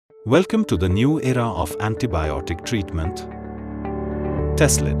Welcome to the new era of antibiotic treatment.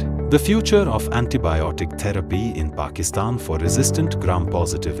 Tezlid, the future of antibiotic therapy in Pakistan for resistant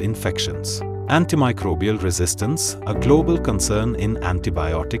gram-positive infections. Antimicrobial resistance, a global concern in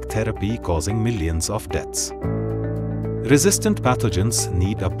antibiotic therapy causing millions of deaths. Resistant pathogens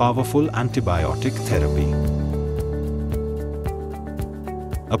need a powerful antibiotic therapy.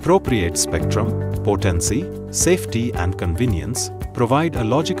 Appropriate spectrum, potency, safety and convenience provide a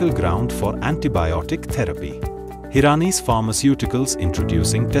logical ground for antibiotic therapy. Hirani's Pharmaceuticals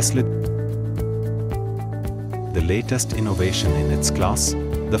introducing Tezlid, the latest innovation in its class,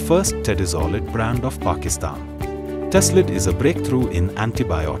 the First Tedizolid Barand of Pakistan. Tezlid is a breakthrough in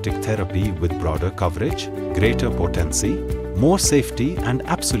antibiotic therapy with broader coverage, greater potency, more safety and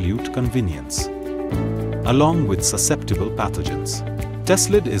absolute convenience, along with susceptible pathogens.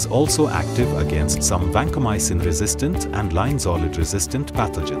 Tezlid is also active against some vancomycin-resistant and linezolid-resistant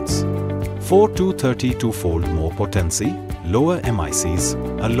pathogens. 4 to 32-fold more potency, lower MICs,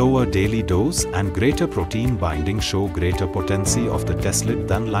 a lower daily dose and greater protein binding show greater potency of the Tezlid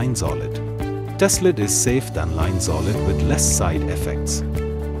than linezolid. Tezlid is safe than linezolid with less side effects.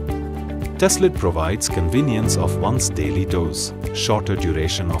 Tezlid provides convenience of once daily dose, shorter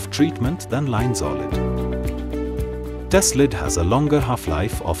duration of treatment than linezolid. Tezlid has a longer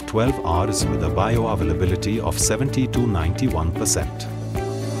half-life of 12 hours with a bioavailability of 70 to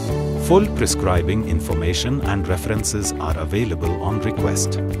 91%. Full prescribing information and references are available on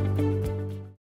request.